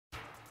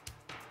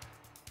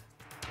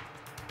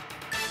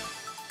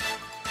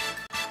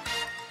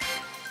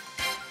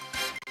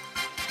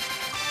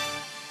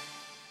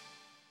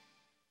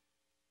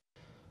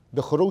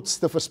De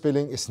grootste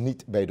verspilling is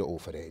niet bij de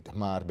overheid,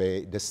 maar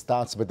bij de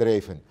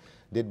staatsbedrijven.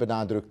 Dit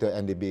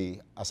benadrukte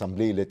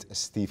NDB-assembleelid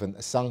Stephen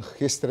Tsang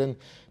gisteren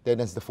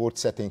tijdens de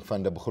voortzetting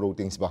van de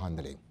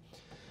begrotingsbehandeling.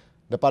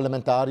 De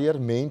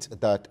parlementariër meent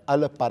dat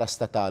alle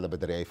parastatale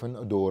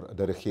bedrijven door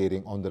de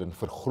regering onder een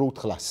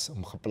vergrootglas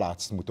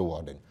geplaatst moeten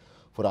worden.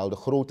 Vooral de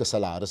grote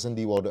salarissen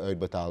die worden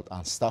uitbetaald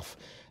aan staf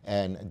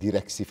en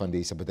directie van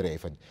deze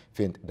bedrijven,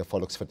 vindt de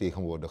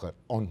volksvertegenwoordiger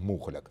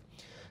onmogelijk.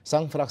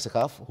 Tsang vraagt zich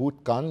af hoe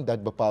het kan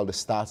dat bepaalde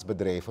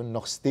staatsbedrijven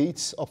nog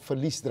steeds op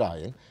verlies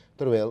draaien,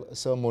 terwijl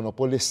ze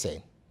monopolist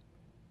zijn.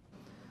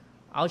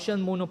 Als je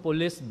een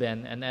monopolist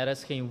bent en er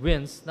is geen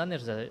winst,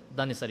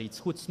 dan is er iets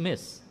goeds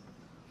mis.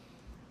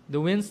 De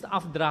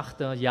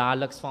winstafdrachten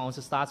jaarlijks van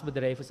onze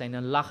staatsbedrijven zijn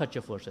een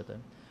lachertje, voorzitter.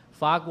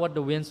 Vaak wordt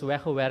de winst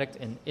weggewerkt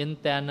in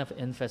interne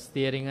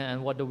investeringen en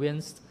wordt de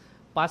winst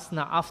pas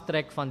na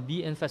aftrek van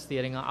die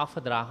investeringen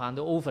afgedragen aan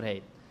de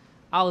overheid,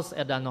 als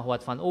er dan nog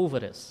wat van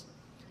over is.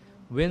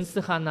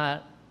 Winsten gaan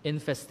naar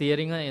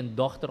investeringen in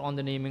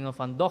dochterondernemingen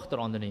van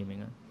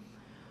dochterondernemingen.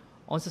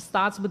 Onze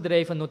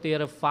staatsbedrijven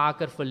noteren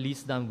vaker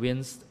verlies dan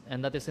winst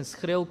en dat is in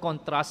schril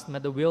contrast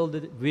met de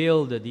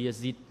weelde die je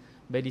ziet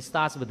bij die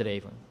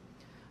staatsbedrijven.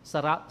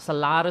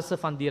 Salarissen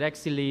van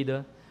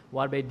directieleden,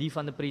 waarbij die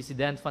van de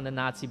president van de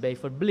natie bij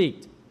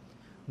verbleekt.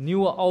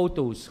 Nieuwe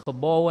auto's,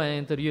 gebouwen en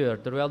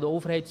interieur, terwijl de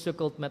overheid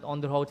sukkelt met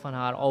onderhoud van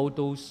haar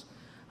auto's,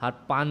 haar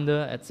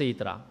panden,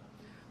 etc.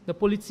 De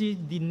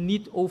politie die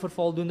niet over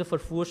voldoende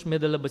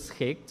vervoersmiddelen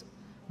beschikt,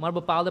 maar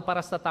bepaalde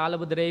parastatale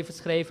bedrijven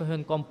schrijven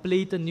hun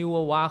complete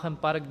nieuwe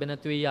wagenpark binnen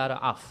 2 jaar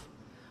af.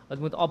 Het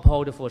moet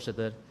ophouden,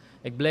 voorzitter.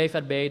 Ik blijf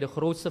erbij, de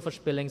grootste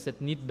verspilling zit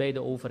niet bij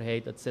de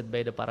overheid, het zit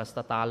bij de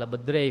parastatale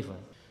bedrijven.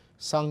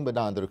 Tsang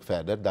benadrukt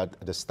verder dat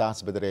de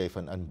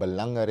staatsbedrijven een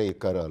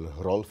belangrijkere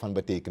rol van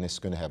betekenis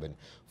kunnen hebben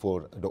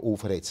voor de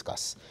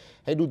overheidskas.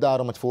 Hij doet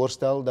daarom het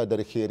voorstel dat de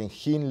regering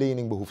geen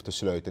lening behoeft te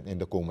sluiten in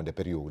de komende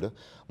periode,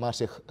 maar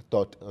zich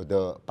tot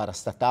de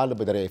parastatale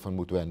bedrijven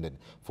moet wenden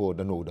voor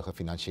de nodige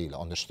financiële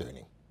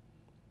ondersteuning.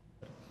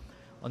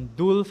 Een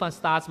doel van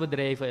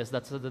staatsbedrijven is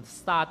dat ze de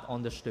staat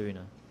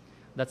ondersteunen,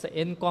 dat ze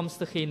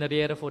inkomsten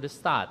genereren voor de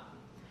staat.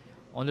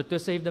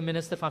 Ondertussen heeft de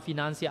minister van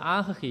Financiën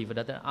aangegeven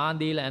dat er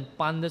aandelen en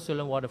panden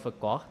zullen worden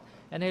verkocht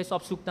en hij is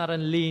op zoek naar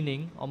een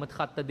lening om het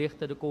gat te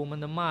dichten de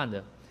komende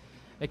maanden.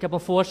 Ik heb een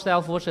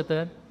voorstel,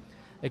 voorzitter.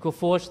 Ik wil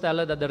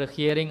voorstellen dat de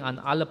regering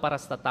aan alle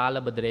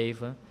parastatale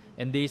bedrijven,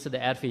 in deze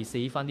de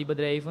RVC van die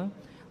bedrijven,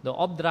 de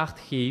opdracht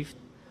geeft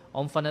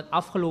om van het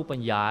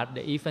afgelopen jaar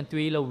de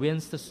eventuele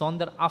winsten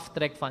zonder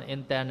aftrek van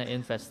interne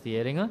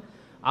investeringen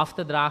af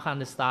te dragen aan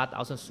de staat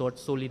als een soort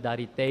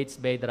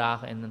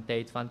solidariteitsbijdrage in een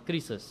tijd van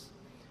crisis.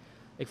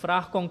 Ik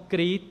vraag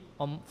concreet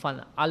om van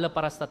alle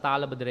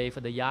parastatale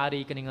bedrijven de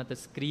jaarrekeningen te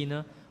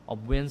screenen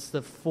op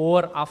winsten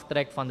voor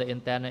aftrek van de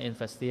interne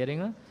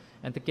investeringen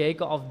en te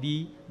kijken of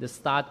die de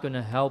staat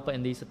kunnen helpen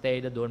in deze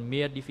tijden door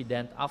meer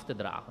dividend af te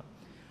dragen.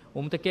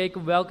 Om te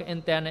kijken welke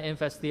interne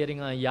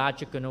investeringen een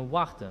jaartje kunnen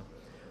wachten.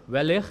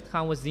 Wellicht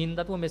gaan we zien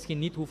dat we misschien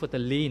niet hoeven te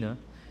lenen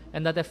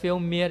en dat er veel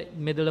meer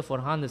middelen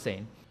voorhanden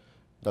zijn.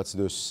 Dat is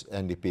dus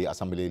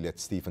NDP-assembleelid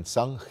Stephen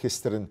Tsang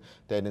gisteren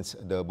tijdens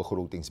de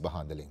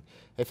begrotingsbehandeling.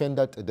 Hij vindt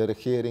dat de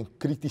regering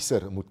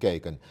kritischer moet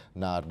kijken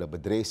naar de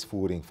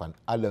bedrijfsvoering van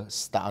alle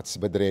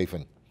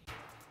staatsbedrijven.